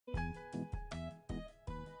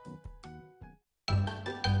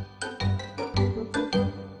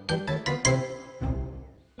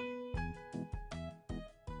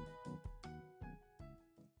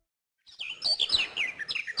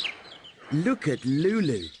Look at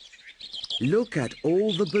Lulu. Look at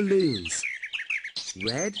all the balloons.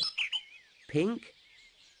 Red, pink,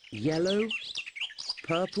 yellow,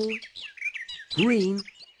 purple, green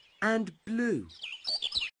and blue.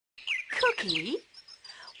 Cookie,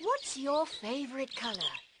 what's your favourite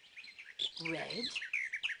colour? Red,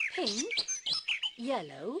 pink,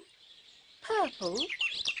 yellow, purple,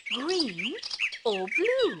 green or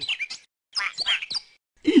blue?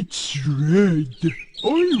 It's red. I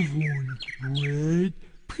want red.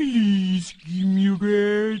 Please give me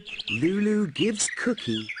red. Lulu gives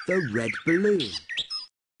Cookie the red balloon.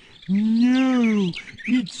 No,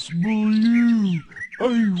 it's blue.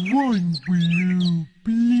 I want blue.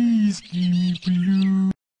 Please give me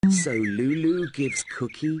blue. So Lulu gives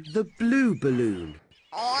Cookie the blue balloon.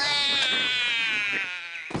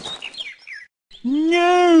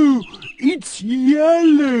 No, it's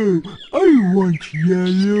yellow. I want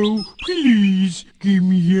yellow. Please give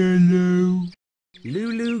me yellow.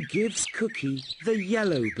 Lulu gives Cookie the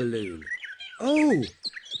yellow balloon. Oh,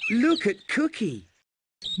 look at Cookie.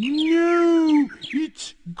 No,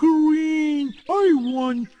 it's green. I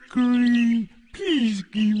want green. Please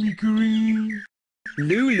give me green.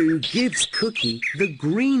 Lulu gives Cookie the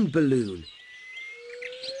green balloon.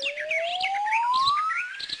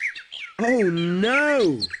 Oh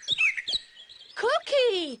no!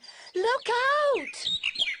 Cookie, look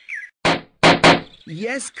out!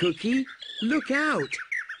 Yes, Cookie, look out!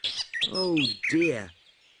 Oh dear,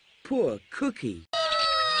 poor Cookie.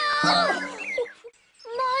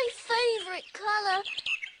 My favourite colour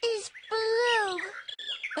is blue.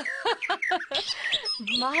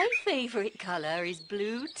 My favourite colour is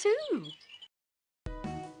blue too.